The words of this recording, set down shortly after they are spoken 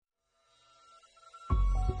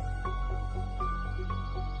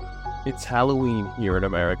It's Halloween here in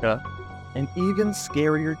America, an even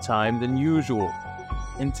scarier time than usual.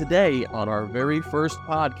 And today, on our very first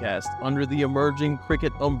podcast under the emerging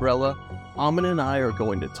cricket umbrella, Aaman and I are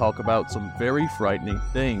going to talk about some very frightening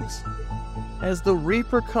things. As the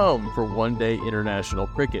reaper come for one-day international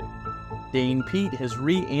cricket, Dane Piedt has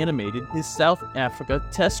reanimated his South Africa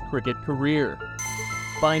Test cricket career.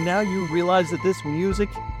 By now you realize that this music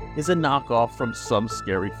is a knockoff from some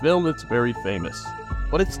scary film that's very famous,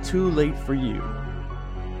 but it's too late for you.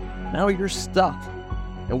 Now you're stuck,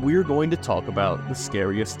 and we're going to talk about the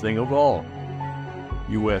scariest thing of all,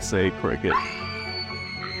 USA cricket.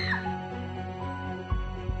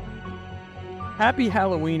 Happy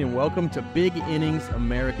Halloween and welcome to Big Innings,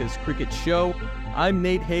 America's cricket show. I'm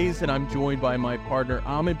Nate Hayes and I'm joined by my partner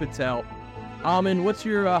Aaman Patel. Aaman, what's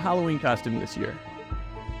your Halloween costume this year?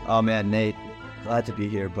 Oh man, Nate, glad to be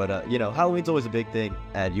here. But Halloween's always a big thing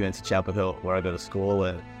at UNC Chapel Hill, where I go to school.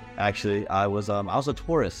 And actually, I was a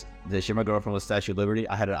tourist this year. My girlfriend was Statue of Liberty.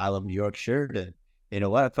 I had an I Love New York shirt, and you know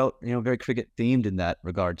what? I felt very cricket themed in that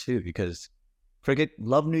regard too, because cricket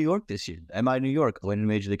loved New York this year. MI New York winning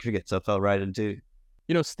Major League Cricket, so it felt right into.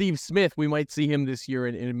 Steve Smith, we might see him this year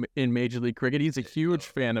in Major League Cricket. He's a huge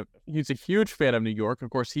fan of New York. Of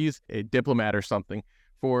course, he's a diplomat or something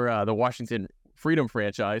for the Washington Freedom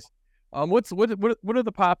franchise. What are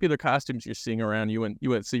the popular costumes you're seeing around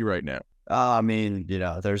UNC right now?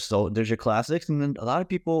 There's your classics, and then a lot of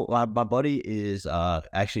people. My buddy is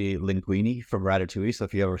actually Linguini from Ratatouille. So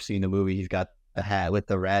if you ever seen the movie, he's got the hat with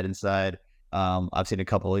the rat inside. I've seen a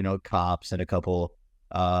couple, cops and a couple.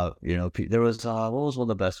 There was what was one of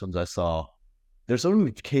the best ones I saw? There's someone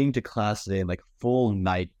who came to class today in like full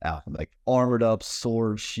night outfit, like armored up,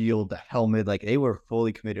 sword, shield, the helmet, like they were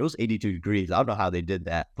fully committed. It was 82 degrees. I don't know how they did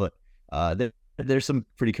that, but there's some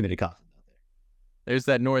pretty committed costumes out there. There's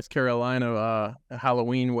that North Carolina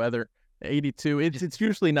Halloween weather, 82. It's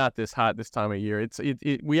usually not this hot this time of year.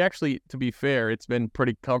 We actually, to be fair, it's been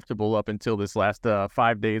pretty comfortable up until this last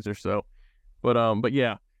 5 days or so. But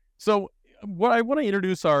yeah. So what I want to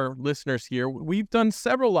introduce our listeners here, we've done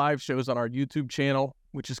several live shows on our YouTube channel,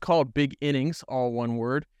 which is called Big Innings, all one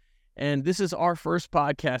word. And this is our first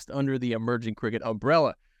podcast under the Emerging Cricket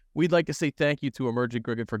umbrella. We'd like to say thank you to Emerging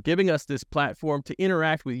Cricket for giving us this platform to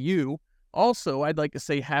interact with you. Also, I'd like to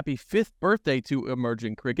say happy 5th birthday to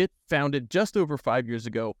Emerging Cricket, founded just over 5 years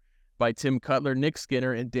ago by Tim Cutler, Nick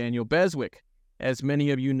Skinner, and Daniel Beswick. As many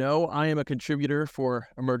of you know, I am a contributor for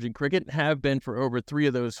Emerging Cricket, have been for over 3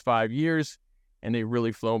 of those 5 years, and they've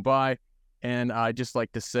really flown by. And I'd just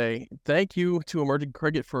like to say thank you to Emerging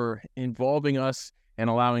Cricket for involving us and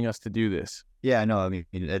allowing us to do this. Yeah, no,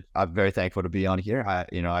 I'm very thankful to be on here.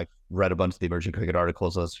 I've read a bunch of the Emerging Cricket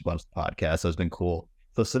articles, listened to a bunch of the podcasts, so it's been cool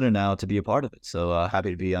listening now to be a part of it. So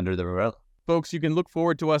happy to be under the umbrella. Folks, you can look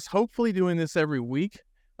forward to us hopefully doing this every week.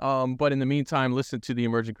 But in the meantime, listen to the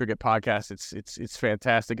Emerging Cricket podcast. It's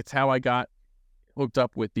fantastic. It's how I got hooked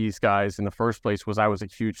up with these guys in the first place. I was a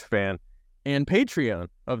huge fan and Patreon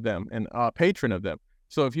of them and patron of them.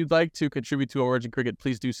 So if you'd like to contribute to Emerging Cricket,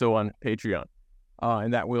 please do so on Patreon.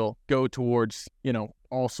 And that will go towards,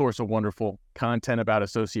 all sorts of wonderful content about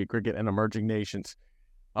associate cricket and emerging nations.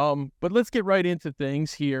 But let's get right into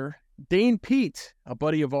things here. Dane Piedt, a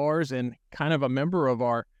buddy of ours and kind of a member of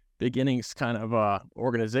our Big Innings kind of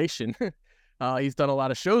organization. He's done a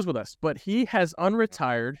lot of shows with us, but he has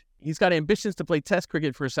unretired. He's got ambitions to play Test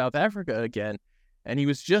cricket for South Africa again, and he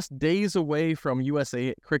was just days away from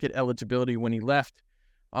USA cricket eligibility when he left.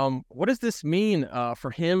 What does this mean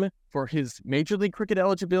for him, for his Major League Cricket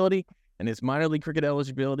eligibility and his minor league cricket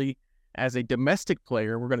eligibility as a domestic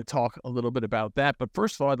player? We're going to talk a little bit about that, but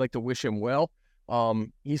first of all, I'd like to wish him well.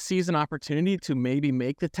 He sees an opportunity to maybe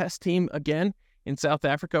make the Test team again in South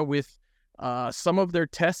Africa with some of their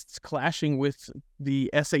tests clashing with the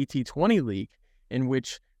SAT-20 league, in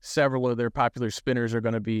which several of their popular spinners are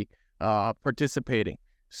going to be participating.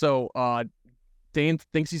 So Dane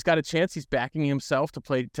thinks he's got a chance. He's backing himself to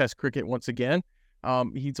play Test cricket once again.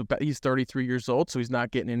 He's 33 years old, so he's not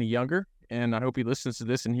getting any younger, and I hope he listens to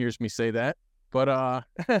this and hears me say that. But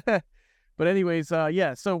But anyways,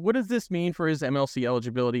 so what does this mean for his MLC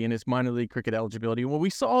eligibility and his minor league cricket eligibility? Well, we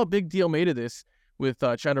saw a big deal made of this with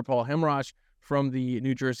Chandrapal Hemraj from the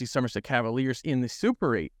New Jersey Somerset Cavaliers in the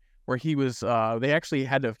Super 8, where he was,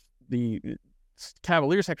 the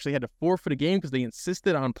Cavaliers actually had to forfeit a game because they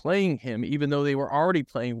insisted on playing him, even though they were already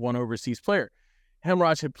playing one overseas player.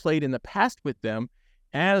 Hemraj had played in the past with them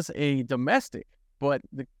as a domestic, but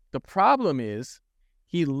the problem is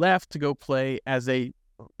he left to go play as a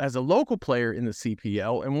local player in the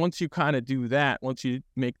CPL. And once you kind of do that, once you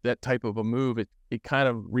make that type of a move, it kind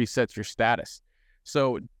of resets your status.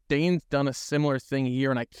 So Dane's done a similar thing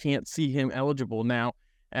here, and I can't see him eligible now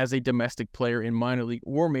as a domestic player in minor league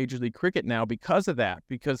or major league cricket now because of that.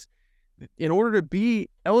 Because in order to be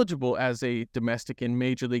eligible as a domestic in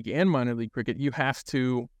major league and minor league cricket, you have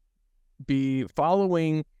to be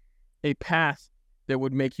following a path that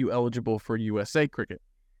would make you eligible for USA cricket.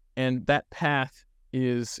 And that path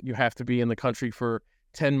is you have to be in the country for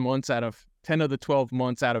 10 of the 12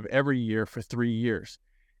 months out of every year for 3 years.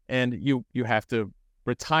 And you have to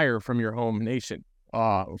retire from your home nation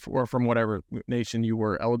or from whatever nation you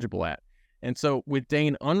were eligible at. And so with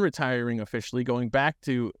Dane unretiring officially, going back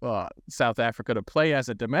to South Africa to play as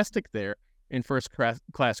a domestic there in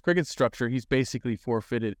first-class cricket structure, he's basically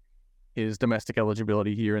forfeited his domestic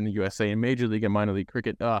eligibility here in the USA in Major League and minor league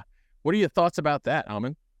cricket. What are your thoughts about that,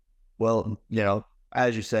 Aaman? Well,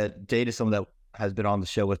 as you said, Dane is someone that has been on the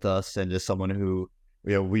show with us and is someone who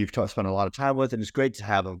we've spent a lot of time with, and it's great to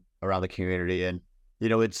have him around the community. And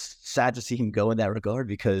it's sad to see him go in that regard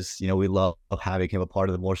because, we love having him a part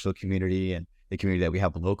of the Mooresville community and the community that we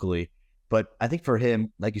have locally. But I think for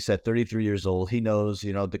him, like you said, 33 years old, he knows,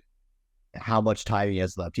 how much time he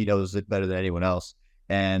has left. He knows it better than anyone else.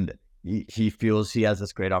 And he feels he has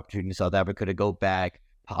this great opportunity in South Africa to go back,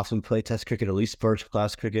 possibly play Test cricket, at least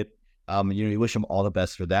first-class cricket. You wish him all the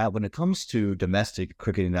best for that. When it comes to domestic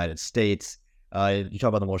cricket in the United States, you talk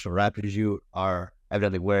about the Mooresville Raptors, you are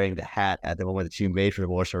evidently wearing the hat at the moment that you made for the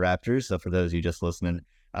Mooresville Raptors. So for those of you just listening,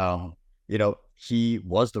 he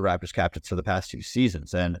was the Raptors captain for the past 2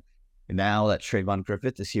 seasons. And now that Trayvon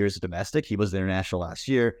Griffith is here as a domestic, he was the international last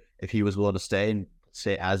year. If he was willing to stay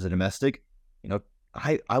as a domestic,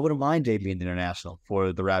 I wouldn't mind Dave being the international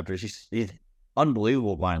for the Raptors. He's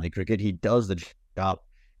unbelievable minor league cricket. He does the job.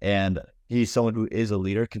 And he's someone who is a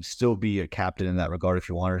leader, can still be a captain in that regard if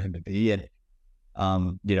you wanted him to be. And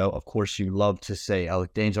of course, you love to say, oh,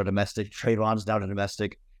 Dane's our domestic, Trayvon's now a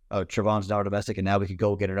domestic, Trayvon's now a domestic, and now we could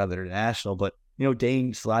go get another international. But,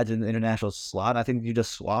 Dane slides in the international slot. I think you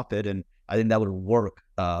just swap it, and I think that would work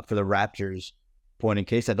for the Raptors' point in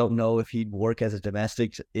case. I don't know if he'd work as a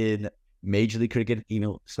domestic in Major League Cricket,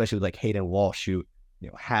 especially like Hayden Walsh, who,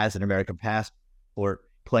 has an American passport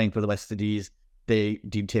playing for the West Indies. They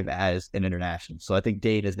deemed him as an international. So I think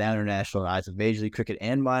Dane is now international in the eyes of Major League Cricket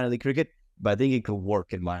and minor league cricket, but I think it could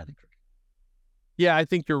work in minor league cricket. Yeah, I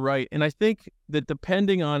think you're right. And I think that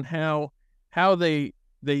depending on how they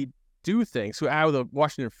do things, how the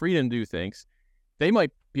Washington Freedom do things, they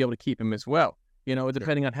might be able to keep him as well.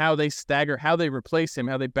 Depending on how they stagger, how they replace him,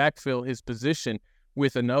 how they backfill his position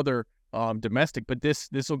with another domestic. But this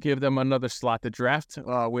will give them another slot to draft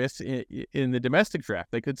with in the domestic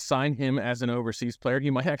draft. They could sign him as an overseas player. He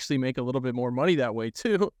might actually make a little bit more money that way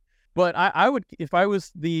too. But I would, if I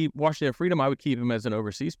was the Washington Freedom, I would keep him as an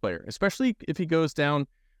overseas player, especially if he goes down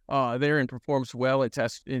there and performs well in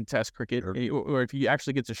Test cricket, or if he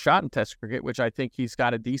actually gets a shot in Test cricket, which I think he's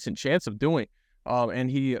got a decent chance of doing, and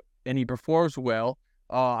he performs well.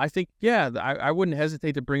 I think, I wouldn't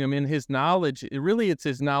hesitate to bring him in. His knowledge, it's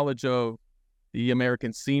his knowledge of the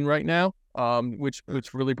American scene right now, which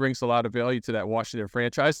really brings a lot of value to that Washington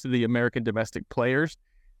franchise, to the American domestic players.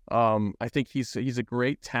 I think he's a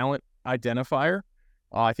great talent identifier.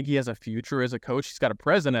 I think he has a future as a coach. He's got a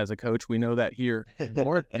present as a coach. We know that here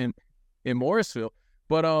in Morrisville.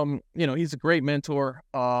 But he's a great mentor.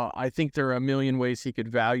 I think there are a million ways he could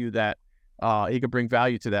value that. He could bring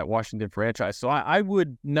value to that Washington franchise. So I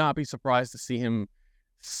would not be surprised to see him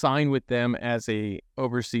sign with them as a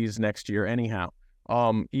overseas next year anyhow,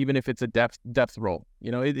 even if it's a depth role.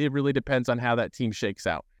 It really depends on how that team shakes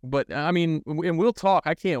out. But, and we'll talk.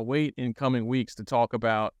 I can't wait in coming weeks to talk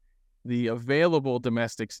about the available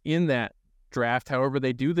domestics in that draft, however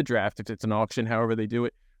they do the draft, if it's an auction, however they do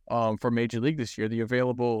it for Major League this year, the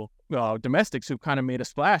available domestics who've kind of made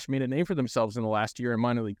a name for themselves in the last year in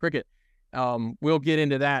minor league cricket. We'll get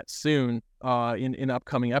into that soon in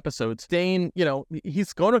upcoming episodes. Dane,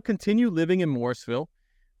 he's going to continue living in Morrisville,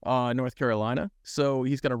 North Carolina. So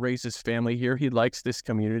he's going to raise his family here. He likes this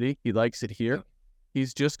community. He likes it here.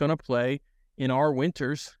 He's just going to play in our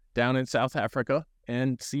winters down in South Africa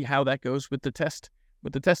and see how that goes with the test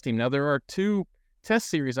team. Now, there are 2 test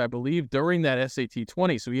series, I believe, during that SAT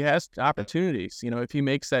 20. So he has opportunities. If he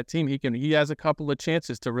makes that team, he has a couple of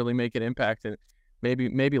chances to really make an impact and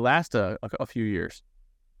maybe last a few years.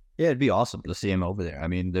 Yeah, it'd be awesome to see him over there.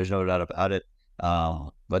 There's no doubt about it.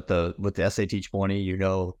 But with the SAT 20,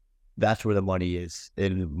 that's where the money is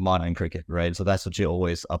in modern cricket, right? So that's what you're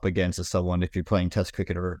always up against as someone. If you're playing Test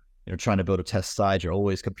cricket or trying to build a Test side, you're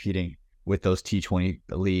always competing with those T20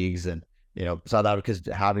 leagues, and South Africa's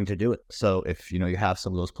having to do it. So if you have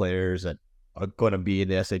some of those players and are going to be in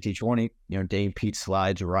the SAT 20, Dane Piedt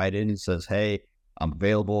slides right in and says, "Hey, I'm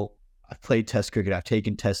available. I've played Test cricket. I've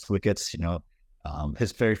taken Test wickets.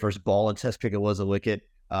 His very first ball in Test cricket was a wicket.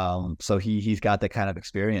 So he's got that kind of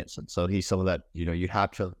experience, and so he's someone that you'd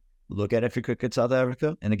have to look at if you cricket South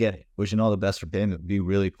Africa. And again, wishing all the best for him. It'd be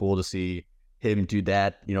really cool to see him do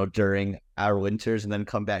that, during our winters, and then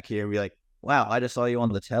come back here and be like, wow, I just saw you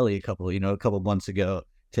on the telly a couple months ago,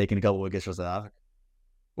 taking a couple wickets for South Africa.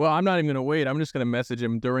 Well, I'm not even going to wait. I'm just going to message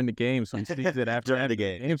him during the game so he sees it after during the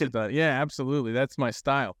game. Games are done. Yeah, absolutely. That's my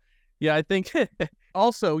style. Yeah, I think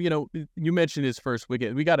also, you mentioned his first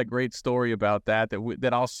wicket. We got a great story about that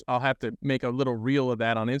I'll have to make a little reel of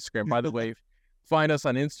that on Instagram. By the way, find us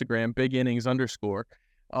on Instagram, @BigInnings_.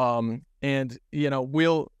 And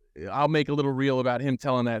I'll make a little reel about him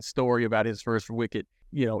telling that story about his first wicket,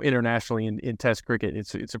 internationally in Test cricket.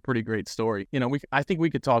 It's a pretty great story. I think we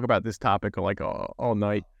could talk about this topic like all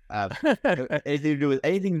night. Anything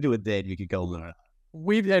to do with Dane, you could go learn.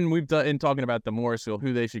 We've done in talking about the Morrisville,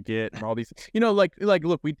 who they should get, and all these. Look,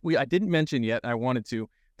 I didn't mention yet. I wanted to.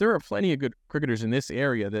 There are plenty of good cricketers in this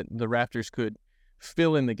area that the Raptors could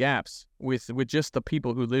fill in the gaps with just the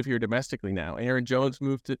people who live here domestically now. Aaron Jones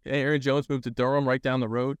moved to Durham, right down the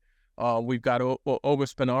road. We've got Oba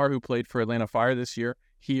Spinar, who played for Atlanta Fire this year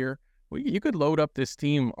here. You could load up this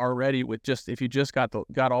team already with if you just got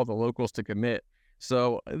all the locals to commit.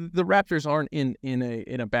 So the Raptors aren't in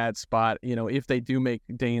a bad spot, if they do make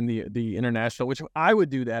Dane the international, which I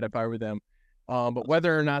would do that if I were them. But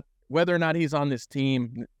whether or not he's on this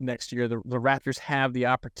team next year, the Raptors have the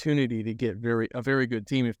opportunity to get a very good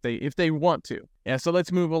team if they want to. Yeah. So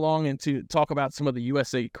let's move along and to talk about some of the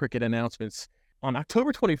USA cricket announcements. On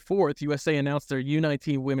October 24th, USA announced their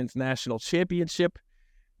U19 Women's National Championship.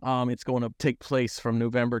 It's going to take place from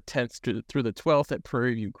November 10th through the 12th at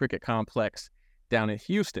Prairie View Cricket Complex down in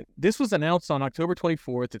Houston. This was announced on October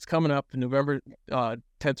 24th. It's coming up November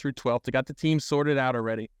 10th through 12th. They got the team sorted out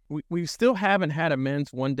already. We still haven't had a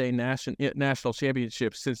men's one-day national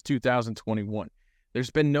championship since 2021. There's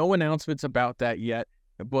been no announcements about that yet,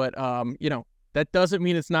 but that doesn't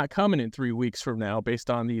mean it's not coming in 3 weeks from now based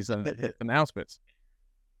on these announcements.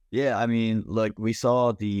 Yeah, I mean, like we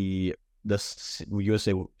saw the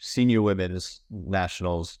USA Senior Women's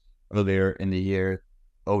Nationals earlier in the year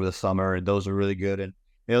over the summer, and those are really good. And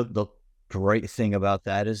the great thing about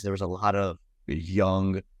that is there was a lot of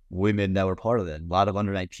young women that were part of it, a lot of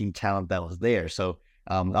under-19 talent that was there. So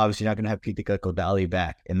obviously you're not going to have Pita Kodali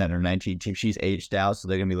back in that under-19 team. She's aged out, so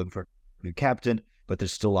they're going to be looking for a new captain. But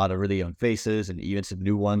there's still a lot of really young faces and even some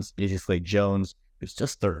new ones. Izzy Slade Jones, who's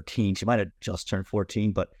just 13. She might have just turned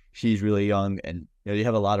 14, but she's really young. And you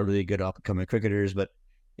have a lot of really good up-and-coming cricketers. But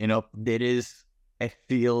it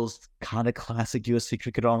feels kind of classic USA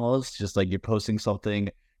cricket almost. Just like you're posting something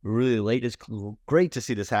really late. It's great to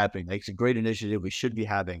see this happening. Like, it's a great initiative. We should be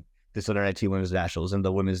having this under-19 Women's Nationals and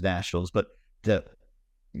the Women's Nationals. But to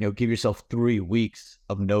give yourself 3 weeks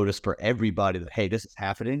of notice for everybody that, hey, this is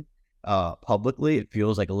happening. Publicly, it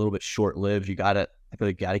feels like a little bit short-lived. I feel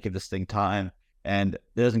like you gotta give this thing time, and it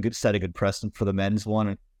doesn't set a good precedent for the men's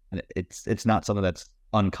one, and it's not something that's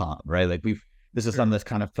uncommon, right? Like this is something that's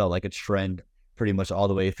kind of felt like a trend pretty much all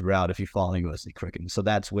the way throughout if you follow USA cricket. So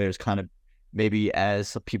that's where it's kind of maybe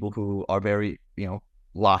as people who are very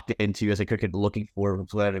locked into USA cricket, looking for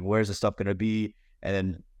where's this stuff gonna be, and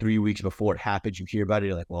then 3 weeks before it happens, you hear about it,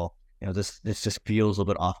 you're like, well, this just feels a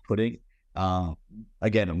little bit off-putting.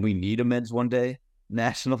 Again, we need a men's one-day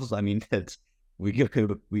nationals. I mean,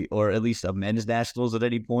 or at least a men's nationals at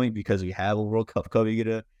any point, because we have a World Cup coming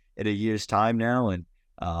in a year's time now, and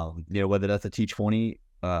whether that's a T20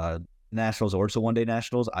 nationals or it's a one-day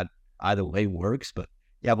nationals, either way works. But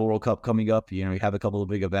you have a World Cup coming up. You have a couple of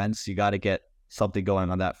big events. You got to get something going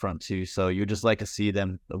on that front too. So you just like to see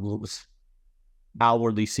them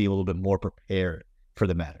outwardly seem a little bit more prepared for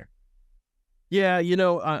the matter. Yeah,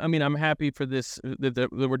 I mean, I'm happy for this, that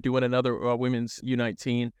we're doing another women's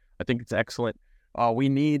U19. I think it's excellent. We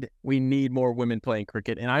need more women playing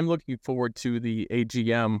cricket, and I'm looking forward to the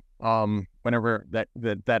AGM whenever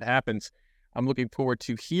that happens. I'm looking forward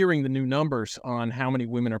to hearing the new numbers on how many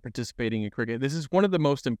women are participating in cricket. This is one of the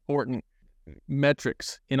most important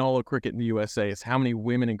metrics in all of cricket in the USA, is how many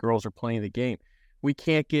women and girls are playing the game. We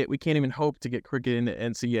can't even hope to get cricket into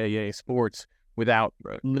NCAA sports without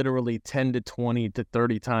literally 10 to 20 to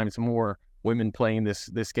 30 times more women playing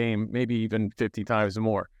this game, maybe even 50 times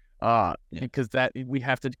more. Because that we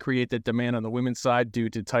have to create that demand on the women's side due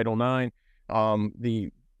to Title IX, the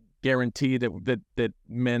guarantee that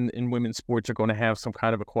men and women's sports are going to have some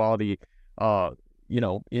kind of equality,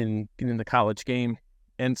 in the college game.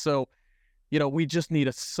 And so, we just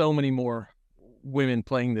need so many more women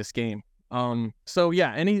playing this game. So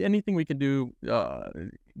yeah, anything we can do,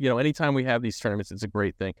 anytime we have these tournaments, it's a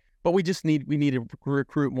great thing. But we need to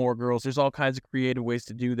recruit more girls. There's all kinds of creative ways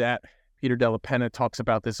to do that. Peter Della Penna talks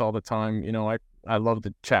about this all the time. I love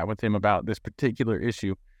to chat with him about this particular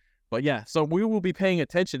issue. But yeah, so we will be paying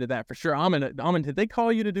attention to that for sure. Aaman, did they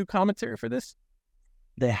call you to do commentary for this?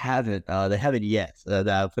 They haven't. They haven't yet.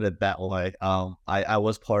 I'll put it that way. I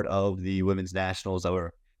was part of the women's nationals that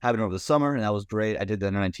were happening over the summer, and that was great. I did the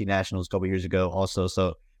under-19 nationals a couple years ago, also.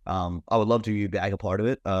 So I would love to be back a part of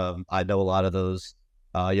it. I know a lot of those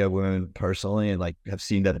young women personally, and like have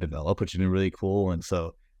seen that develop, which has been really cool. And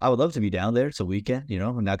so I would love to be down there. It's a weekend.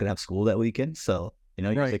 I'm not gonna have school that weekend, so you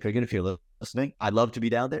can play cricket if you're listening. I'd love to be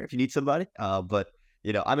down there if you need somebody. But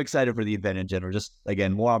I'm excited for the event in general. Just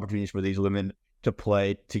again, more opportunities for these women to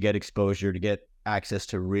play, to get exposure, to get access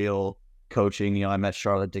to real coaching. I met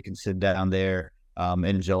Charlotte Dickinson down there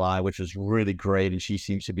in July, which was really great. And she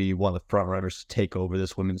seems to be one of the front runners to take over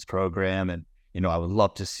this women's program. And, I would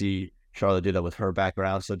love to see Charlotte do that with her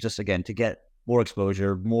background. So just, again, to get more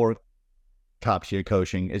exposure, more top tier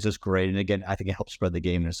coaching is just great. And again, I think it helps spread the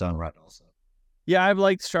game in its own right also. Yeah, I've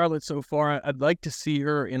liked Charlotte so far. I'd like to see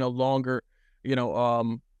her in a longer, in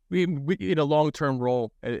a long-term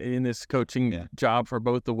role in this coaching job for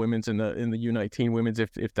both the women's and the U19 women's,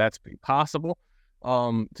 if that's possible,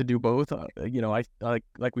 to do both. I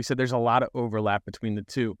like we said, there's a lot of overlap between the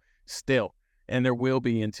two still, and there will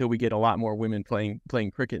be until we get a lot more women playing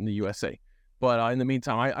cricket in the USA. But in the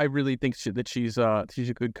meantime, I really think that she's a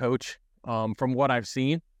good coach from what I've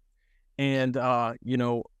seen, and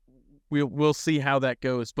we'll see how that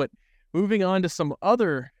goes. But moving on to some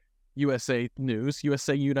other USA news,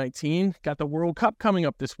 USA U19 got the World Cup coming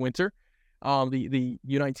up this winter, the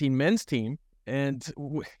U19 men's team. And,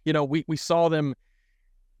 we saw them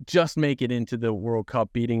just make it into the World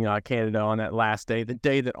Cup, beating Canada on that last day, the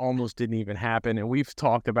day that almost didn't even happen. And we've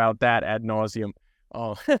talked about that ad nauseum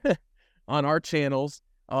on our channels,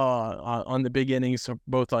 on the big innings,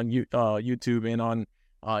 both on YouTube and on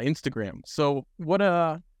Instagram. So what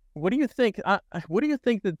do you think? What do you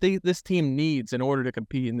think that this team needs in order to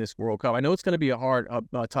compete in this World Cup? I know it's going to be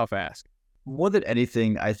a tough ask. More than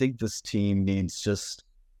anything, I think this team needs, just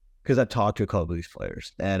because I've talked to a couple of these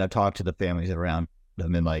players and I've talked to the families around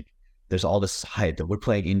them, and like there's all this hype that we're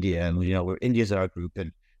playing India, and India's in our group,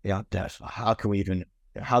 and how can we even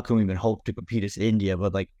hope to compete as India?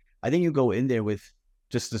 But like I think you go in there with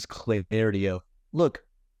just this clarity of, look,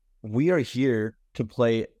 we are here to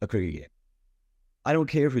play a cricket game. I don't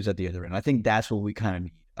care who's at the other end. I think that's what we kind of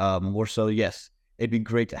need. More so, yes, it'd be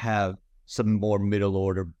great to have some more middle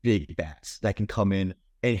order big bats that can come in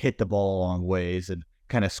and hit the ball a long ways and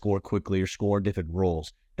kind of score quickly or score different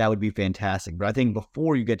roles. That would be fantastic. But I think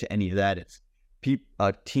before you get to any of that, it's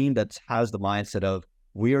a team that has the mindset of,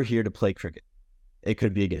 we are here to play cricket. It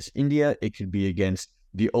could be against India. It could be against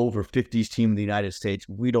the over 50s team in the United States.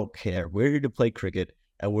 We don't care. We're here to play cricket,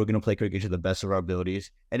 and we're going to play cricket to the best of our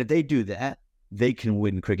abilities. And if they do that, they can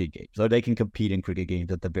win cricket games, or they can compete in cricket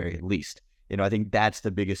games at the very least. I think that's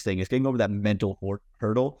the biggest thing, is getting over that mental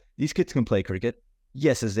hurdle. These kids can play cricket.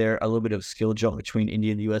 Yes, is there a little bit of skill jump between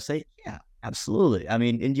India and the USA? Yeah, absolutely. I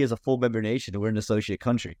mean, India is a full member nation, and we're an associate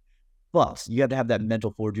country. But you have to have that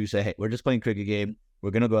mental fortitude to say, hey, we're just playing a cricket game.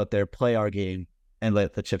 We're going to go out there, play our game, and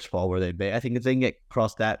let the chips fall where they may. I think if they can get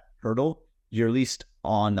across that hurdle, you're at least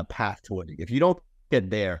on the path to winning. If you don't get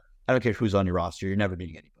there, I don't care who's on your roster, you're never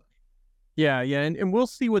beating anybody. Yeah, and we'll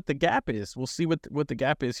see what the gap is. We'll see what the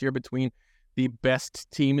gap is here between the best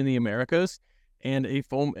team in the Americas and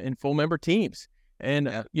full member teams.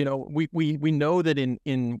 And we know that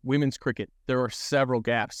in women's cricket there are several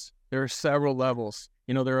gaps. There are several levels.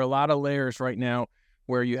 There are a lot of layers right now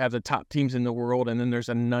where you have the top teams in the world, and then there's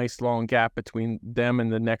a nice long gap between them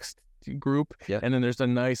and the next group. Yeah. And then there's a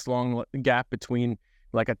nice long gap between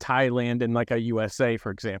like a Thailand and like a USA,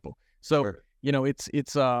 for example. So sure. It's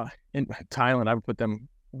in Thailand, I would put them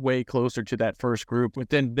way closer to that first group, but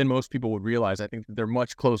then most people would realize, I think they're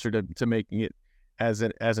much closer to making it as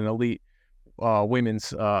an elite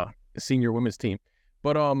women's senior women's team.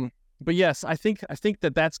 But yes, I think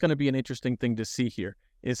that that's going to be an interesting thing to see here,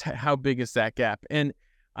 is how big is that gap. And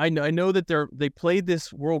I know that they played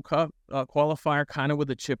this World Cup qualifier kind of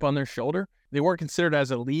with a chip on their shoulder. They weren't considered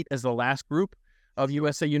as elite as the last group of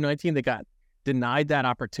USA U19. They got denied that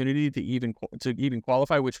opportunity to even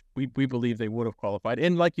qualify, which we believe they would have qualified.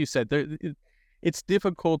 And like you said, it's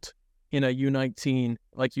difficult in a U19.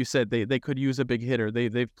 Like you said, they could use a big hitter.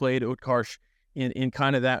 They've played Utkarsh in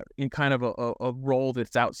kind of a role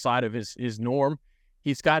that's outside of his norm.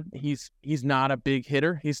 He's not a big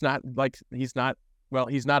hitter. He's not well,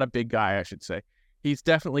 he's not a big guy, I should say. He's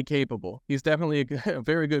definitely capable. He's definitely a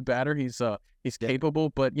very good batter. He's capable,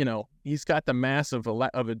 but he's got the mass of a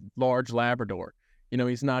large Labrador.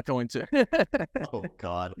 He's not going to. Oh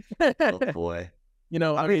God, oh boy.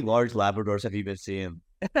 How many large Labradors have you been seeing?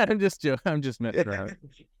 I'm just messing around.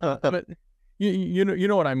 But you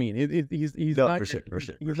know what I mean. He's no, not for sure.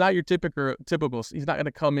 He's not your typical. He's not going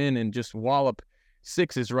to come in and just wallop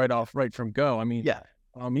sixes right from go. I mean, yeah.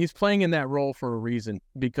 He's playing in that role for a reason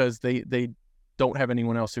because they don't have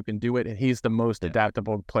anyone else who can do it, and he's the most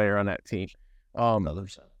adaptable player on that team.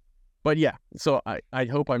 But yeah, so I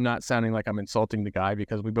hope I'm not sounding like I'm insulting the guy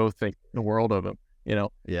because we both think the world of him.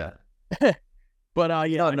 Yeah. But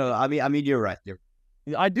yeah. No. I mean, you're right.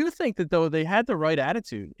 I do think that though they had the right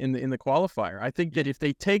attitude in the qualifier. I think that if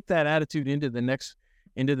they take that attitude into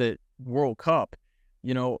the World Cup,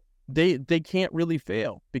 they can't really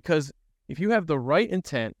fail, because if you have the right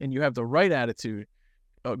intent and you have the right attitude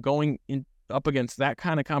going up against that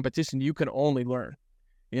kind of competition, you can only learn.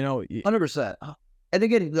 100%. And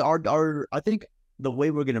again, I think the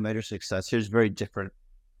way we're going to measure success here is very different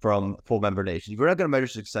from full member nations. We're not going to measure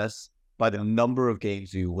success by the number of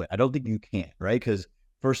games you win. I don't think you can, right? Because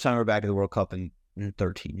first time we're back in the World Cup in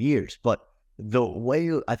 13 years. But the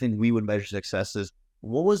way I think we would measure success is,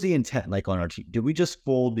 what was the intent like on our team? Did we just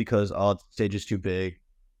fold because the stage is too big,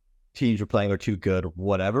 teams we're playing are too good, or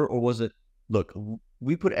whatever? Or was it, look,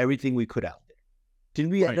 we put everything we could out there. Did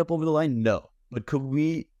we end up over the line? No. But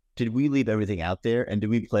did we leave everything out there? And did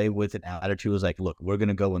we play with an attitude was like, look, we're going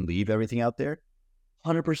to go and leave everything out there?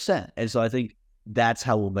 100%. And so I think that's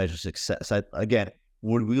how we'll measure success. Again,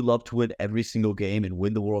 would we love to win every single game and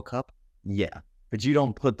win the World Cup? Yeah. But you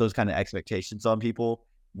don't put those kind of expectations on people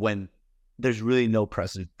when there's really no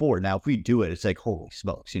precedent for it. Now, if we do it, it's like, holy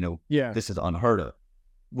smokes, this is unheard of.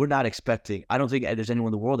 We're not expecting, I don't think there's anyone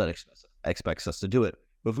in the world that expects us to do it.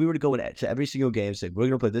 But if we were to go into every single game and say, we're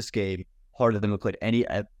going to play this game harder than we played any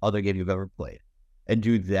other game you've ever played, and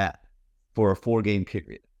do that for a 4-game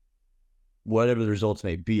period, whatever the results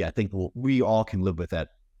may be, I think we all can live with that.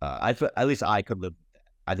 At least I could live with that.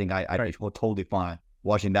 I think I'd be totally fine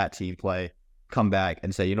watching that team play, come back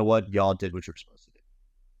and say, you know what, y'all did what you're supposed to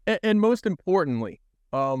do. And most importantly,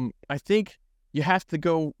 I think you have to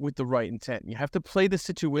go with the right intent. You have to play the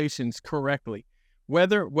situations correctly,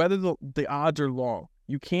 whether the odds are long.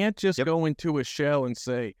 You can't just go into a shell and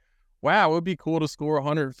say, wow, it would be cool to score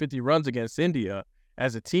 150 runs against India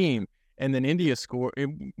as a team, and then India score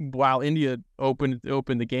while India opened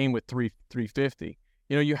the game with 350.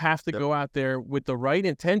 You have to go out there with the right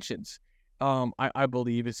intentions. I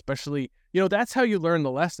believe, especially, that's how you learn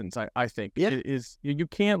the lessons. I think you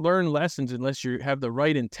can't learn lessons unless you have the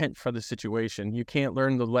right intent for the situation. You can't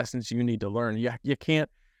learn the lessons you need to learn. You can't,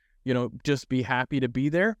 just be happy to be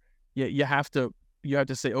there. You have to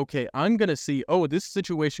say, okay, I'm going to see, this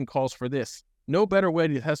situation calls for this. No better way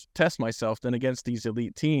to test myself than against these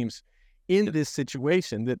elite teams in this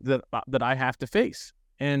situation that I have to face.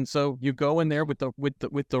 And so you go in there with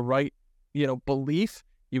the right, belief.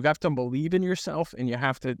 You have to believe in yourself, and you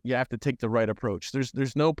have to take the right approach.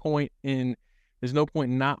 There's no point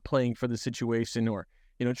not playing for the situation, or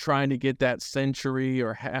trying to get that century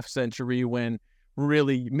or half century when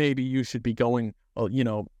really maybe you should be going all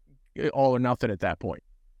or nothing at that point.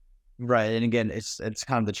 Right. And again, it's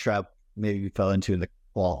kind of the trap maybe we fell into in the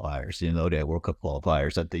qualifiers, the World Cup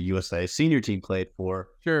qualifiers that the USA senior team played for.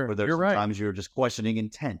 Sure. Where there's you're right. Sometimes you're just questioning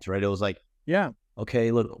intent, right? It was like, yeah,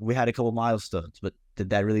 okay, look, we had a couple milestones, but did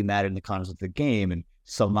that really matter in the context of the game? And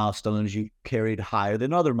some milestones you carried higher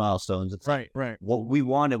than other milestones. It's right. What we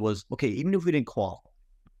wanted was, okay, even if we didn't qualify,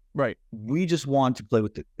 right, we just want to play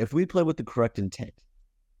if we play with the correct intent,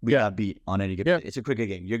 we got beat on any given day. It's a cricket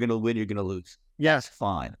game. You're going to win, you're going to lose. Yes. That's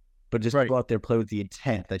fine. But just go out there, play with the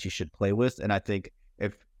intent that you should play with. And I think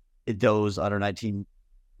if those under 19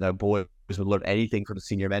 boys would learn anything from the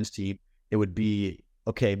senior men's team, it would be,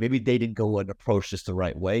 okay, maybe they didn't go and approach this the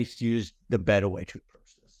right way. So use the better way to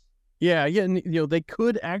approach this. Yeah. And, they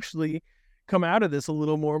could actually come out of this a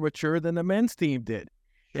little more mature than the men's team did.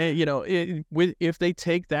 And, if they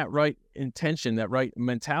take that right intention, that right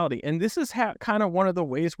mentality. And this is kind of one of the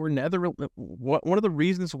ways where one of the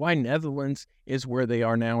reasons why Netherlands is where they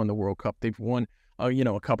are now in the World Cup. They've won,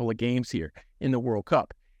 a couple of games here in the World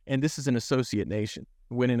Cup. And this is an associate nation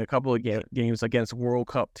winning a couple of games against World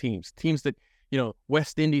Cup teams that,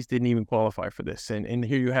 West Indies didn't even qualify for this. And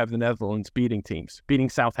here you have the Netherlands beating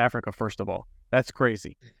South Africa, first of all. That's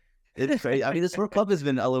crazy. It's crazy. I mean, this World Cup has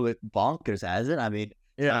been a little bit bonkers, hasn't it? I mean,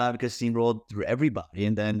 because steamrolled through everybody.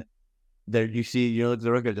 And then there you see, look at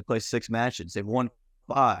the record, they play 6 matches. They've won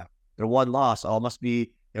 5. They're 1 loss. All must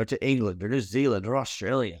be to England or New Zealand or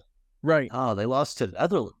Australia. Right. Oh, they lost to the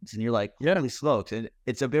Netherlands, and you're like, Yeah. holy smokes! And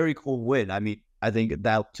it's a very cool win. I mean, I think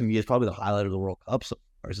that to me is probably the highlight of the World Cup so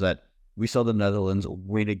far, is that we saw the Netherlands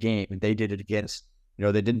win a game, and they did it against.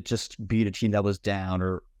 They didn't just beat a team that was down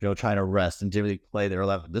or trying to rest and didn't really play their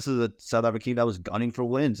 11. This is a South African team that was gunning for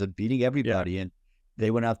wins and beating everybody, and they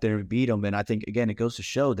went out there and beat them. And I think again, it goes to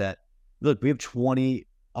show that look, we have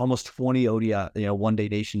almost 20 ODI, one-day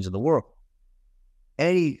nations in the world.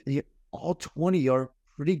 All 20 are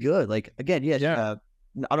pretty good. Like again, yes. Yeah.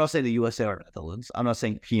 I'm not saying the USA or Netherlands. I'm not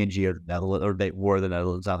saying PNG or the Netherlands, or they were the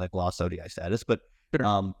Netherlands now they've lost ODI status. But sure.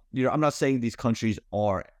 I'm not saying these countries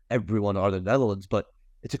everyone are the Netherlands, but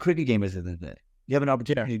it's a cricket game at the end of the day. You have an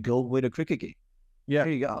opportunity to go win a cricket game. Yeah.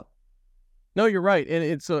 There you go. No, you're right. And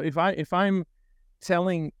it's so if I'm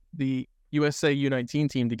telling the USA U19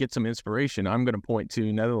 team to get some inspiration, I'm going to point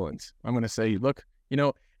to Netherlands. I'm going to say, look,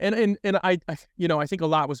 and I think a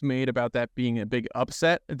lot was made about that being a big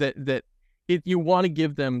upset, that if you want to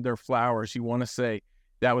give them their flowers, you want to say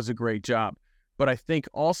that was a great job. But I think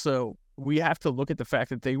also we have to look at the fact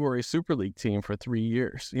that they were a Super League team for 3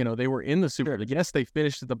 years. They were in the Super League. Yes, they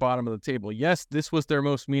finished at the bottom of the table. Yes, this was their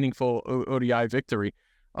most meaningful ODI victory,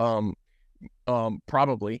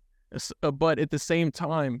 probably. But at the same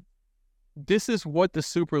time, this is what the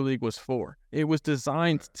Super League was for. It was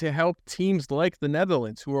designed to help teams like the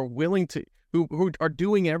Netherlands who are willing to, who are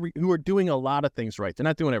doing a lot of things right. They're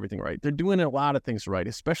not doing everything right. They're doing a lot of things right,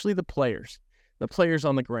 especially the players. The players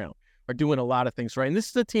on the ground are doing a lot of things right. And this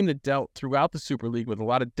is a team that dealt throughout the Super League with a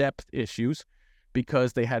lot of depth issues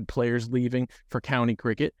because they had players leaving for county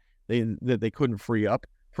cricket that they couldn't free up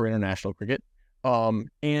for international cricket.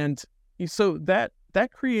 And so that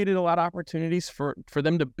created a lot of opportunities for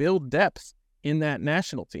them to build depth in that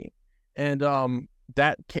national team. And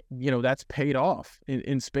that's paid off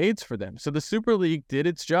in spades for them. So the Super League did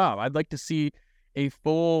its job. I'd like to see a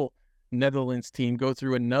full Netherlands team go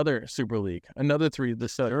through another Super League, another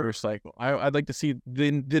 3-year cycle. I'd like to see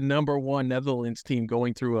the number one Netherlands team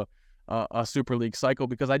going through a Super League cycle,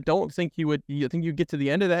 because I don't think I think you get to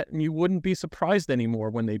the end of that and you wouldn't be surprised anymore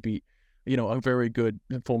when they beat, a very good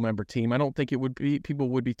full member team. I don't think people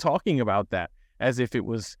would be talking about that as if it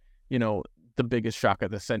was, the biggest shock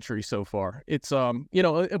of the century so far. It's,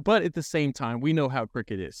 but at the same time, we know how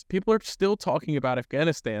cricket is. People are still talking about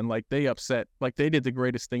Afghanistan like they did the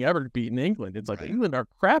greatest thing ever, beating England. It's like, England are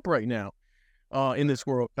crap right now in this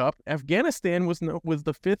World Cup. Afghanistan was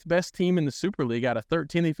the fifth best team in the Super League out of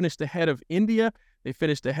 13. They finished ahead of India. They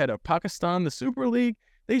finished ahead of Pakistan. The Super League,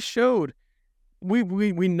 they showed,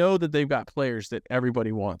 we know that they've got players that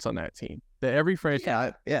everybody wants on that team. That every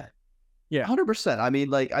franchise. Yeah, 100%. I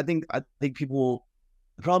mean, I think people.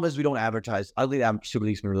 The problem is we don't advertise. I think Super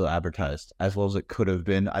League's been really advertised as well as it could have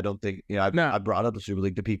been. I don't think I brought up the Super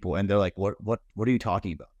League to people, and they're like, "What are you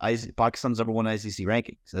talking about?" Pakistan's number one ICC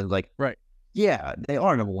rankings. And like, right? Yeah, they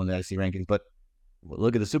are number one in ICC rankings, but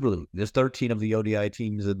look at the Super League. There's 13 of the ODI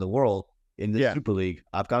teams in the world in the Super League.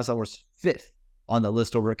 Afghanistan was fifth on the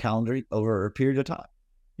list over a period of time.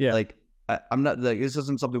 Yeah, I'm not like, this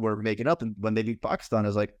isn't something we're making up. And when they beat Pakistan,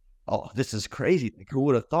 it's like, oh, this is crazy. Like, who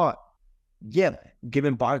would have thought? Yeah,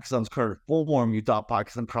 given Pakistan's current form, you thought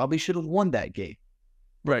Pakistan probably should have won that game.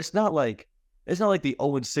 Right. It's not like the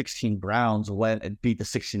 0-16 Browns went and beat the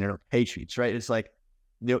 16-0 Patriots, right? It's like,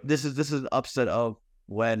 this is an upset of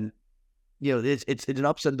when, it's an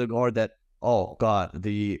upset in the regard that, oh God,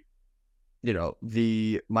 the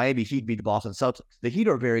Miami Heat beat the Boston Celtics. The Heat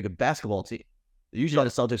are a very good basketball team. Usually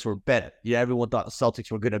the Celtics were better. Yeah, everyone thought the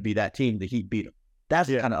Celtics were going to be that team. The Heat beat them. That's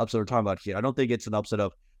the kind of upset we're talking about here. I don't think it's an upset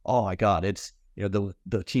of, oh my God, it's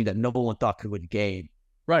the team that no one thought could win the game,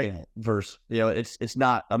 right? Versus it's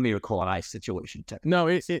not a miracle on ice situation. No,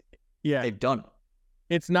 they've done it.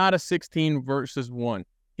 It's not a 16 versus 1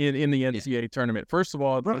 in the NCAA tournament. First of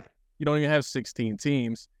all, you don't even have 16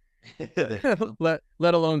 teams, let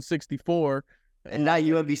alone 64, and not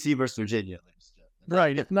UMBC versus Virginia.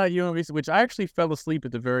 Right, it's not UMBC, which I actually fell asleep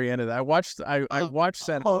at the very end of that. I watched that.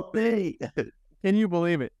 Can you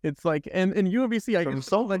believe it? It's like, and UMBC, from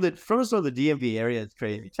some of the DMV area, it's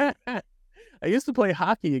crazy. I used to play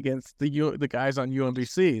hockey against the guys on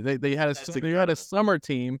UMBC. They had a summer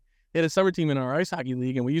team. They had a summer team in our ice hockey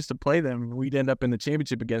league, and we used to play them. We'd end up in the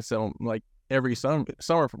championship against them like every summer.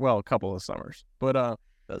 Well, a couple of summers, but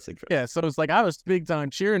that's incredible. Yeah, so it's like I was big time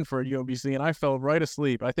cheering for UMBC, and I fell right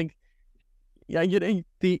asleep. I think,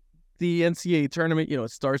 the NCAA tournament,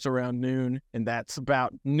 it starts around noon, and that's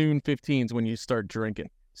about noon 15s when you start drinking.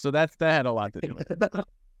 So that had a lot to do with it.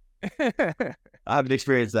 I haven't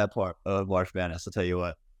experienced that part of March Madness, I'll tell you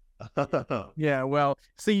what. Yeah, well,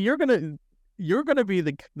 see, you're gonna you're going to be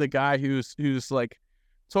the guy who's like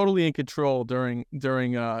totally in control during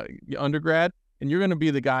undergrad, and you're going to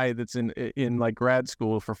be the guy that's in like grad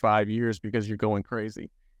school for 5 years because you're going crazy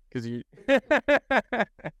because you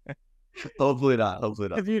Hopefully not. Hopefully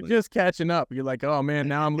not. because you're just catching up. You're like, oh man,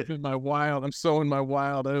 now I'm sowing my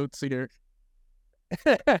wild oats here.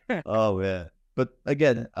 Oh man. But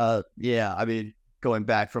again, yeah, I mean, going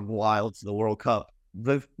back from wild to the World Cup,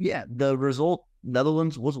 the result,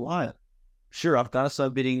 Netherlands was wild. Sure,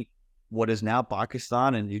 Afghanistan beating what is now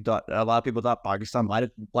Pakistan, and a lot of people thought Pakistan might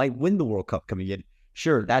win the World Cup coming in.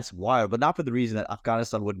 Sure, that's wild, but not for the reason that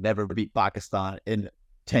Afghanistan would never beat Pakistan in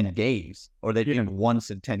 10 games, or they beat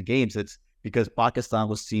once in 10 games. It's because Pakistan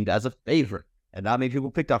was seen as a favorite, and not many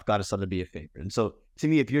people picked Afghanistan to be a favorite. And so, to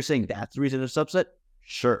me, if you're saying that's the reason it's upset,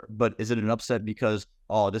 sure, but is it an upset because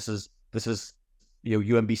this is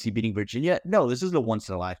UMBC beating Virginia? No, this isn't a once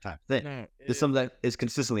in a lifetime thing. No, it's something that is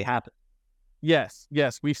consistently happening. Yes,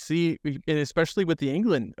 we see, and especially with the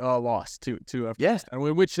England loss to Afghanistan,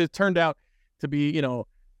 which has turned out to be,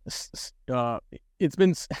 it's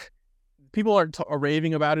been people are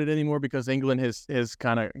raving about it anymore because England has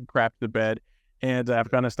kind of crapped the bed, and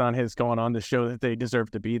Afghanistan has gone on to show that they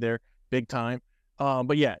deserve to be there big time.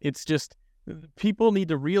 But yeah, it's just people need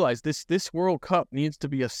to realize this World Cup needs to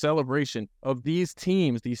be a celebration of these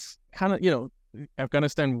teams. These kind of,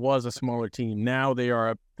 Afghanistan was a smaller team. Now they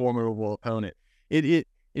are a formidable opponent. It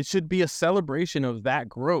should be a celebration of that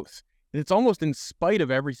growth. It's almost in spite of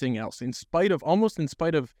everything else, in spite of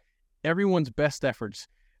everyone's best efforts.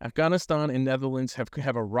 Afghanistan and Netherlands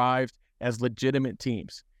have arrived as legitimate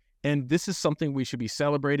teams. And this is something we should be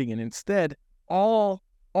celebrating. And instead, all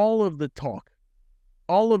of the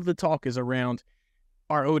talk is around,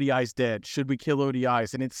 are ODIs dead? Should we kill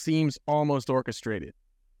ODIs? And it seems almost orchestrated.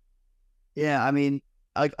 Yeah, I mean,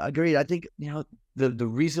 I agree. I think, the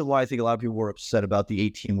reason why I think a lot of people were upset about the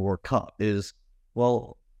 2018 World Cup is,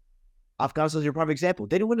 well, Afghanistan's your prime example.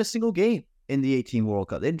 They didn't win a single game in the 2018 World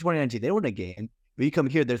Cup. In 2019, they didn't win a game. But you come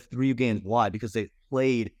here, they're 3 games wide because they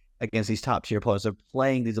played against these top-tier opponents. They're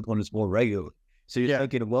playing these opponents more regularly. So you're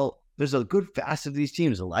thinking, well, there's a good facet of these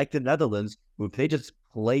teams, like the Netherlands, who if they just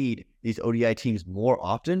played these ODI teams more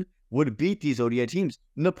often, would beat these ODI teams.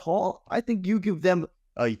 Nepal, I think you give them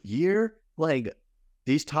a year playing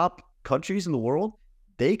these top countries in the world,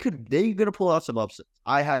 they're gonna pull out some upsets.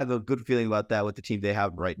 I have a good feeling about that with the team they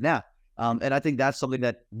have right now, and I think that's something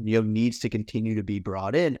that needs to continue to be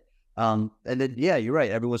brought in. And then you're right.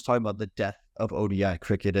 Everyone's talking about the death of ODI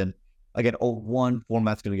cricket, and again, one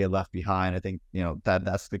format's gonna get left behind. I think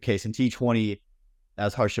that's the case. And T20,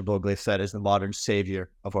 as Harsha Bhogle said, is the modern savior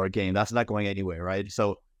of our game. That's not going anywhere, right?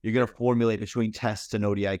 So you're gonna formulate between Test and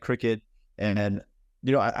ODI cricket, and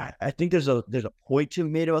I think there's a point to be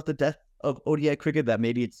made about the death of ODI cricket, that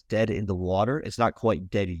maybe it's dead in the water. It's not quite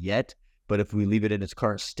dead yet, but if we leave it in its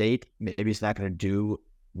current state, maybe it's not going to do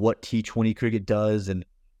what T20 cricket does. And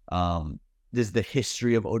is the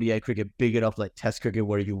history of ODI cricket big enough like Test cricket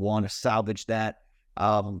where you want to salvage that?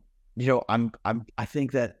 I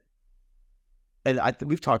think that, and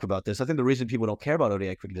we've talked about this. I think the reason people don't care about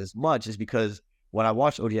ODI cricket as much is because when I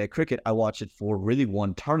watch ODI cricket, I watch it for really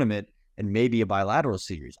one tournament and maybe a bilateral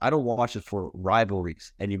series. I don't watch it for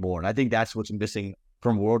rivalries anymore. And I think that's what's missing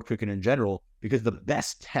from world cricket in general, because the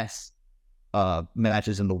best Test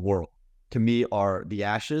matches in the world, to me, are the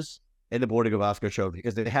Ashes and the Border Gavaskar Trophy,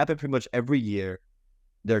 because they happen pretty much every year.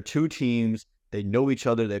 They're 2 teams. They know each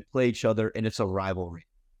other. They play each other, and it's a rivalry.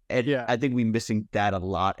 And I think we're missing that a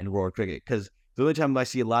lot in world cricket, because the only time I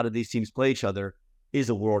see a lot of these teams play each other is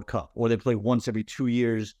a World Cup, or they play once every 2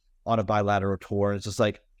 years on a bilateral tour. And it's just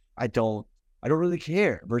like, I don't really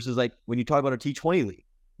care. Versus like when you talk about a T20 league,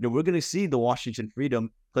 we're going to see the Washington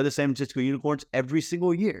Freedom play the San Francisco Unicorns every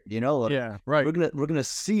single year. Right. We're gonna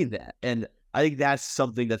see that, and I think that's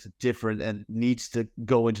something that's different and needs to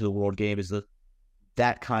go into the world game, is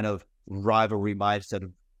that kind of rivalry mindset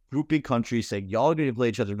of grouping countries saying y'all are going to play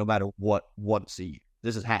each other no matter what once a year.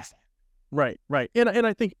 This is hashtag. Right. And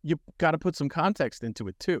I think you got to put some context into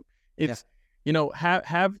it too. It's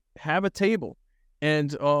have a table.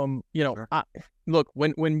 And, Sure. Look,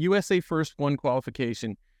 when USA first won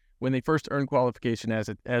qualification, when they first earned qualification as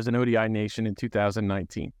an ODI nation in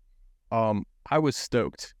 2019, I was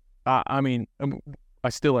stoked. I mean, I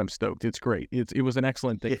still am stoked. It's great. It was an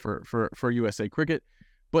excellent thing for USA cricket.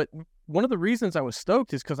 But one of the reasons I was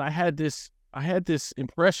stoked is because I had this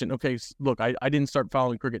impression. Okay, look, I didn't start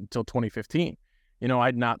following cricket until 2015.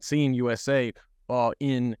 I'd not seen USA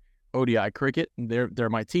in ODI cricket. They're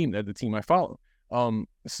my team. They're the team I follow.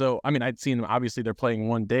 So, I mean, I'd seen them, obviously they're playing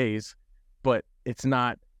 1 days, but it's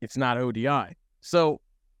not ODI. So,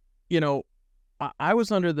 I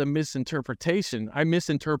was under the misinterpretation. I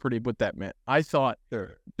misinterpreted what that meant. I thought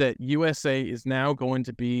that USA is now going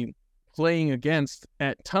to be playing against,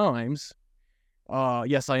 at times,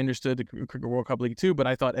 yes, I understood the Cricket World Cup League 2, but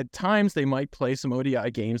I thought at times they might play some ODI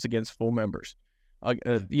games against full members,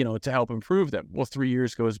 to help improve them. Well, 3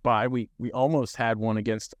 years goes by. We almost had one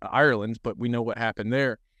against Ireland, but we know what happened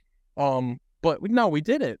there. But no, we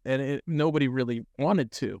did it, and nobody really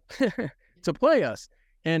wanted to play us.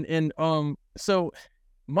 And so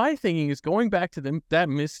my thinking is going back to that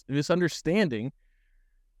misunderstanding.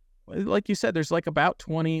 Like you said, there's like about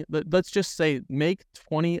 20, let's just say make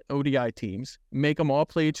 20 ODI teams, make them all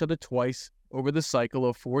play each other twice over the cycle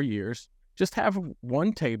of 4 years. Just have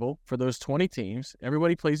one table for those 20 teams.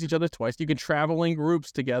 Everybody plays each other twice. You can travel in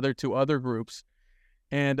groups together to other groups.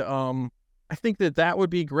 And I think that would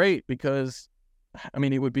be great because, I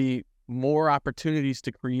mean, it would be more opportunities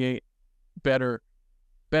to create better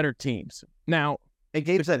teams. Now, and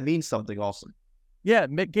games that mean something also. Yeah,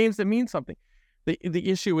 games that mean something. The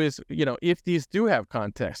issue is, if these do have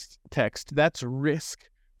text, that's risk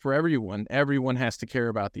for everyone. Everyone has to care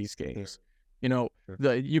about these games.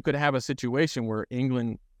 You could have a situation where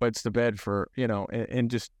England bites the bed for, and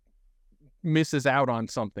just misses out on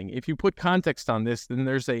something. If you put context on this, then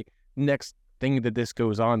there's a next thing that this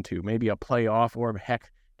goes on to, maybe a playoff, or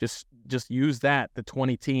heck, just use the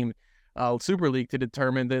 20-team Super League to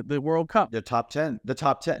determine the World Cup. The top 10,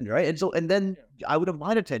 right? And then I would have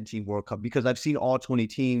minded a 10-team World Cup because I've seen all 20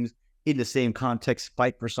 teams in the same context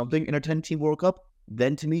fight for something in a 10-team World Cup.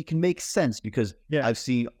 Then to me, it can make sense because I've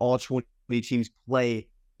seen all 20 teams play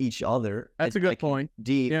each other. That's a good point.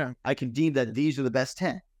 I can deem that these are the best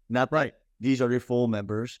 10, not right. These are your full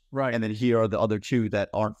members, right? And then here are the other 2 that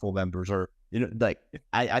aren't full members, or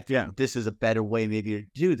I think this is a better way maybe to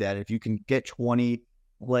do that. If you can get 20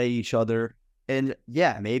 play each other, and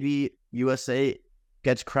maybe USA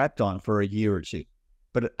gets crapped on for a year or 2,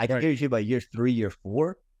 but I can guarantee you by year 3, year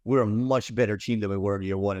 4, we're a much better team than we were in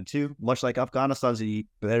year 1 and 2. Much like Afghanistan's a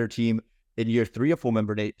better team in year 3 of full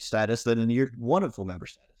member status than in year 1 of full member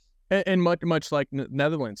status, and much like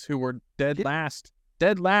Netherlands, who were dead last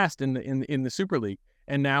in the Super League,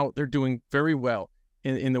 and now they're doing very well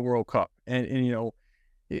in the World Cup, and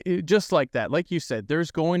just like that, like you said, there's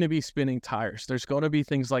going to be spinning tires. There's going to be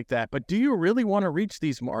things like that. But do you really want to reach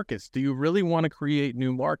these markets? Do you really want to create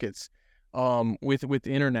new markets with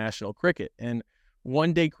international cricket? And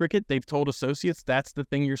one-day cricket, they've told associates, that's the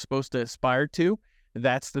thing you're supposed to aspire to.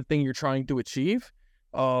 That's the thing you're trying to achieve.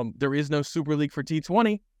 There is no Super League for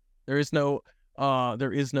T20. There is no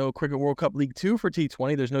Cricket World Cup League 2 for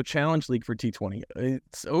T20. There's no Challenge League for T20.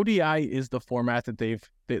 ODI is the format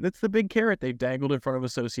that's the big carrot they've dangled in front of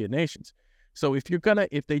associate nations. So if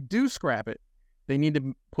they do scrap it, they need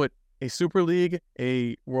to put a Super League,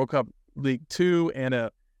 a World Cup League 2, and a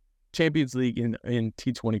Champions League in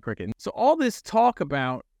T20 cricket. So all this talk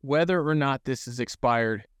about whether or not this is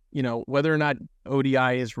expired, whether or not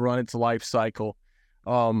ODI has run its life cycle,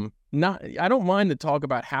 I don't mind the talk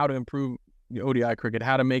about how to improve ODI cricket,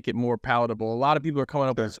 how to make it more palatable. A lot of people are coming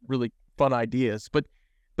up with really fun ideas, but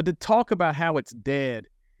to talk about how it's dead,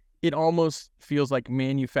 it almost feels like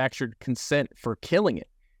manufactured consent for killing it.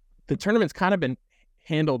 The tournament's kind of been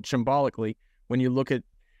handled symbolically when you look at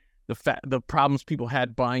the problems people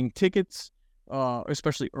had buying tickets,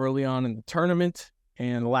 especially early on in the tournament,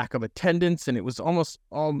 and lack of attendance, and it was almost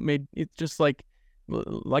all made. It's just like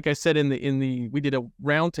I said we did a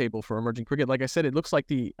roundtable for emerging cricket. Like I said, it looks like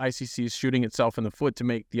the ICC is shooting itself in the foot to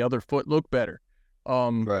make the other foot look better.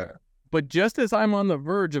 Right. But just as I'm on the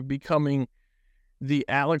verge of becoming the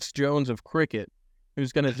Alex Jones of cricket,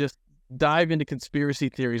 who's going to just dive into conspiracy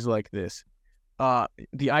theories like this, the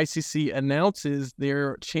ICC announces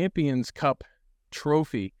their Champions Cup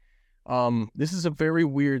trophy. This is a very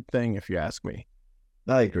weird thing, if you ask me.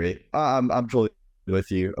 I agree. I'm totally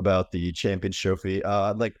with you about the Champions Trophy.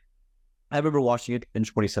 I remember watching it in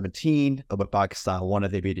 2017 when Pakistan won it.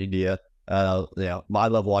 They beat India. I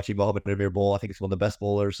love watching Mohammad Namir bowl. I think it's one of the best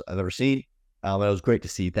bowlers I've ever seen. It was great to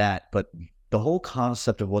see that. But the whole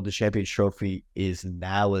concept of what the Champions Trophy is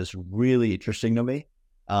now is really interesting to me.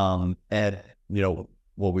 And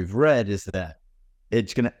what we've read is that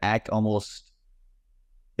it's going to act almost.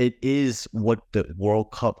 It is what the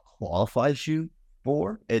World Cup qualifies you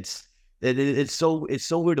for. It's so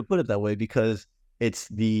weird to put it that way because it's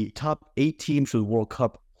the top 8 teams for the World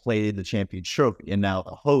Cup played in the Champions Trophy, and now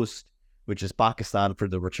the host, which is Pakistan for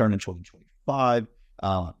the return in 2025,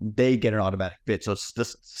 they get an automatic bid. So it's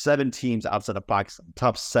just 7 teams outside of Pakistan,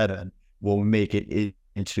 top 7, will make it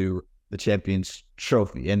into the Champions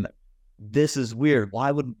Trophy. And this is weird.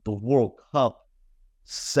 Why would the World Cup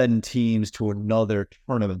send teams to another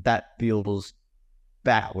tournament. That feels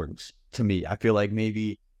backwards to me. I feel like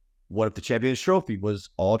maybe what if the Champions Trophy was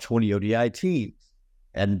all 20 ODI teams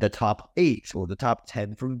and the top 8 or the top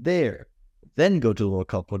 10 from there, then go to the World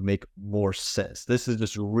Cup would make more sense. This is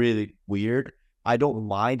just really weird. I don't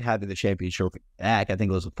mind having the Champions Trophy back. I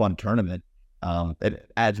think it was a fun tournament.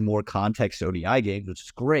 It adds more context to ODI games, which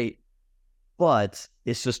is great, but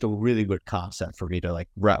it's just a really good concept for me to like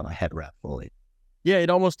wrap my head around fully. Yeah,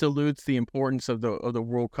 it almost eludes the importance of the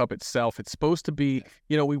World Cup itself. It's supposed to be,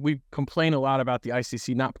 we complain a lot about the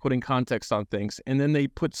ICC not putting context on things, and then they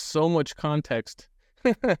put so much context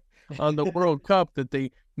on the World Cup that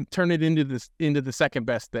they turn it into the second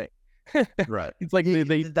best thing. Right. It's like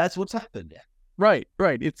that's what's happened. Right.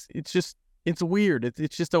 It's weird.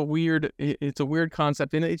 It's just a weird. It's a weird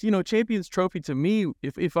concept, and it's Champions Trophy to me.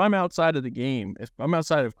 If I'm outside of the game, if I'm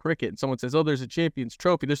outside of cricket, and someone says, "Oh, there's a Champions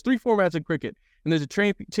Trophy." There's 3 formats in cricket, and there's a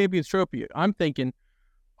Champions Trophy. I'm thinking,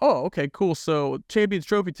 "Oh, okay, cool." So Champions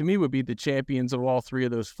Trophy to me would be the champions of all 3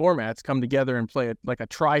 of those formats come together and play a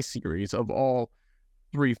tri-series of all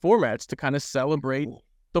 3 formats to kind of celebrate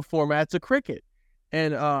the formats of cricket,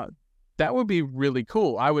 and that would be really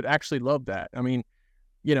cool. I would actually love that. I mean,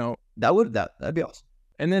 that'd be awesome.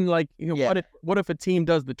 And then what if a team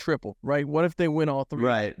does the triple, right? What if they win all 3?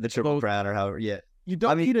 Right, the triple crown or however. Yeah, you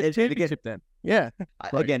don't need a championship then. Yeah,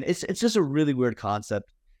 right. Again, it's just a really weird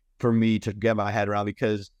concept for me to get my head around,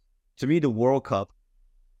 because to me the World Cup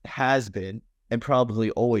has been and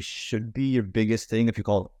probably always should be your biggest thing. If you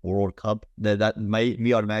call it World Cup, that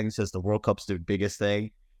me automatically says the World Cup's the biggest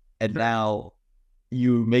thing, and now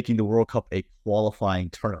you making the World Cup a qualifying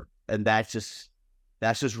tournament, and that's just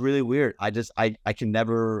really weird. I can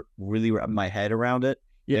never really wrap my head around it.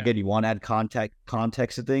 Yeah. Again, you want to add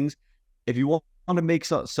context to things. If you want to make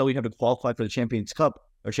so you have to qualify for the Champions Cup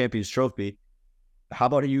or Champions Trophy, how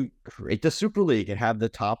about you create the Super League and have the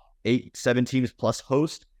top 7 teams plus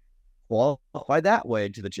host qualify that way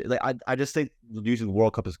to the I just think using the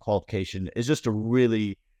World Cup as qualification is just a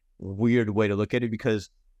really weird way to look at it, because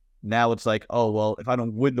now it's like, oh, well, if I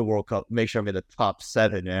don't win the World Cup, make sure I'm in the top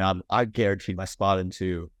 7 and I guaranteed my spot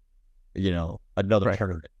into, another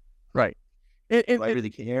tournament. Right. Do I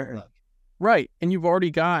really care? Right. And you've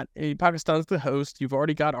already got Pakistan's the host. You've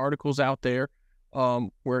already got articles out there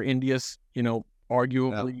where India's,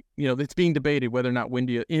 arguably, it's being debated whether or not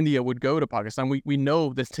India would go to Pakistan. We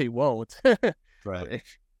know that they won't. Right.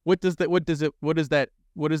 What does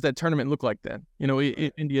that tournament look like then?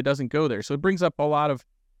 India doesn't go there. So it brings up a lot of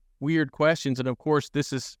weird questions, and of course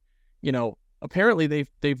this is apparently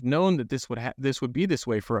they've known that this would be this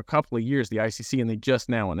way for a couple of years, the ICC, and they just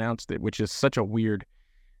now announced it, which is such a weird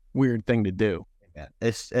thing to do. Yeah,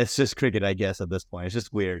 it's just cricket, I guess, at this point. It's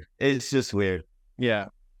just weird. Yeah,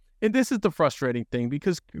 and this is the frustrating thing,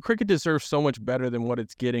 because cricket deserves so much better than what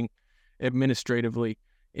it's getting administratively.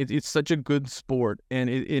 It's such a good sport,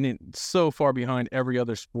 and it's so far behind every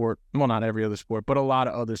other sport. Well, not every other sport, but a lot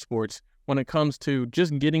of other sports when it comes to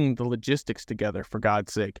just getting the logistics together, for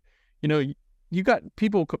God's sake. You got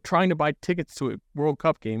people trying to buy tickets to a World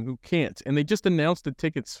Cup game who can't, and they just announced the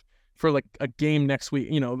tickets for like a game next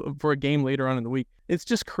week, for a game later on in the week. It's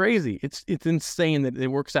just crazy. It's insane that it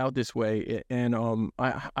works out this way. And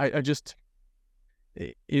I just,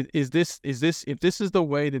 if this is the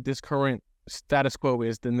way that this current status quo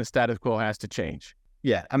is, then the status quo has to change.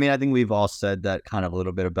 Yeah, I mean, I think we've all said that kind of a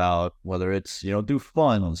little bit about whether it's, through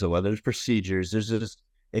funds or whether it's procedures. There's just,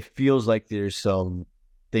 it feels like there's some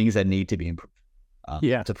things that need to be improved.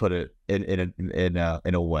 To put it in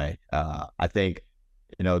a way. I think,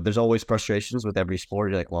 there's always frustrations with every sport.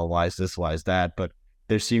 You're like, well, why is this? Why is that? But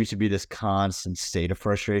there seems to be this constant state of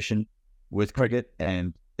frustration with cricket,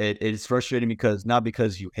 and it's frustrating not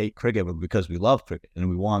because you hate cricket, but because we love cricket and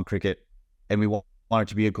we want cricket, and we want it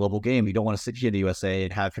to be a global game. We don't want to sit here in the USA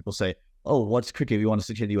and have people say, oh, what's cricket? We want to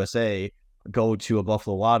sit here in the USA, go to a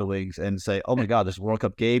Buffalo Wild Wings and say, oh my God, there's a World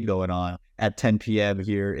Cup game going on at 10 p.m.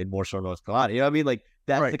 here in Warsaw, North Carolina. You know what I mean? Like,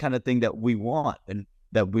 that's the kind of thing that we want and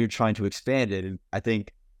that we're trying to expand it. And I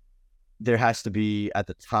think there has to be at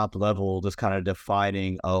the top level this kind of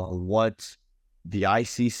defining of what the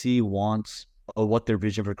ICC wants or what their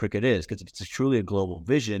vision for cricket is. Because if it's truly a global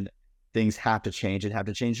vision, things have to change and have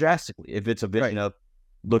to change drastically. If it's a vision of,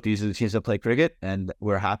 look, these are the teams that play cricket and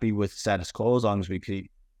we're happy with status quo as long as we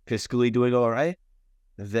keep fiscally doing all right,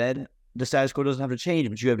 then the status quo doesn't have to change,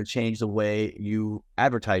 but you have to change the way you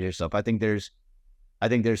advertise yourself. I think there's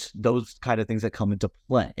those kind of things that come into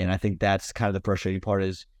play. And I think that's kind of the frustrating part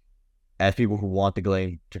is, as people who want the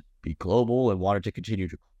game to be global and want it to continue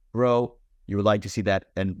to grow, you would like to see that,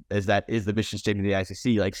 and as that is the mission statement of the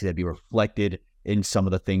ICC, you like to see that be reflected in some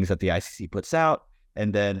of the things that the ICC puts out,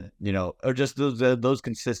 and then or just those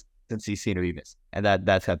consistency seem to be missing, and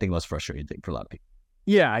that's I think the most frustrating thing for a lot of people.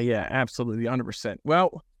 Yeah, absolutely, 100%.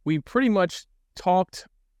 Well, we pretty much talked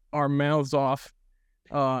our mouths off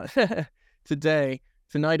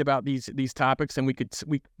tonight about these topics, and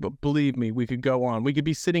believe me, we could go on. We could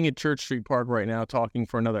be sitting at Church Street Park right now talking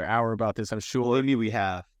for another hour about this, I'm sure. Believe me, we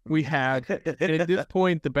have. And at this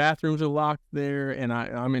point, the bathrooms are locked there, and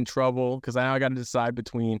I'm in trouble because I got to decide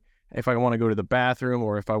between if I want to go to the bathroom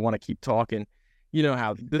or if I want to keep talking. You know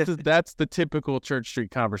how that's the typical Church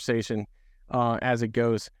Street conversation as it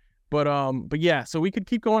goes. But yeah, so we could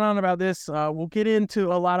keep going on about this. We'll get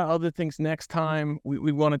into a lot of other things next time.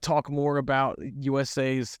 We want to talk more about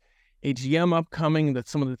USA's AGM upcoming,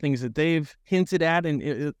 some of the things that they've hinted at,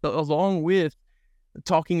 and along with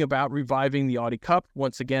talking about reviving the Audi Cup.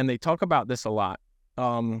 Once again, they talk about this a lot.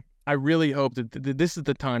 I really hope that this is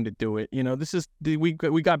the time to do it.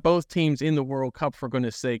 We got both teams in the World Cup, for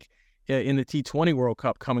goodness sake, in the T20 World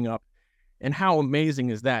Cup coming up. And how amazing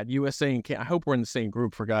is that? USA and Canada. I hope we're in the same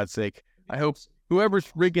group, for God's sake. I hope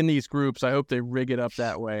whoever's rigging these groups, I hope they rig it up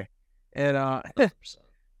that way. And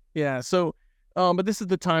yeah, so but this is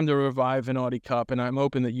the time to revive an Audi Cup, and I'm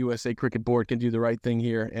hoping that USA Cricket Board can do the right thing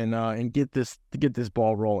here and get this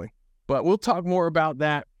ball rolling. But we'll talk more about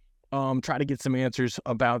that. Try to get some answers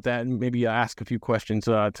about that, and maybe ask a few questions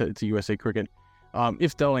to USA Cricket.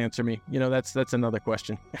 If they'll answer me, that's another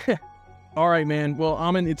question. All right, man. Well,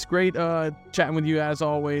 Aaman, it's great chatting with you as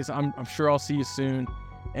always. I'm sure I'll see you soon.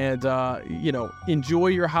 And enjoy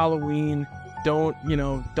your Halloween. Don't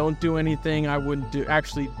do anything I wouldn't do.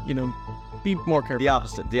 Actually, be more careful. The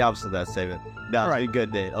opposite of that statement. No, right. It's been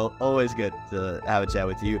good, Nate. Always good to have a chat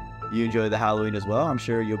with you. You enjoy the Halloween as well. I'm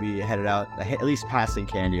sure you'll be headed out, at least passing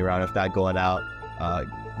candy around, if not going out,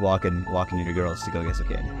 walking your girls to go get some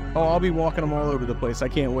candy. Oh, I'll be walking them all over the place. I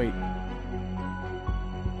can't wait.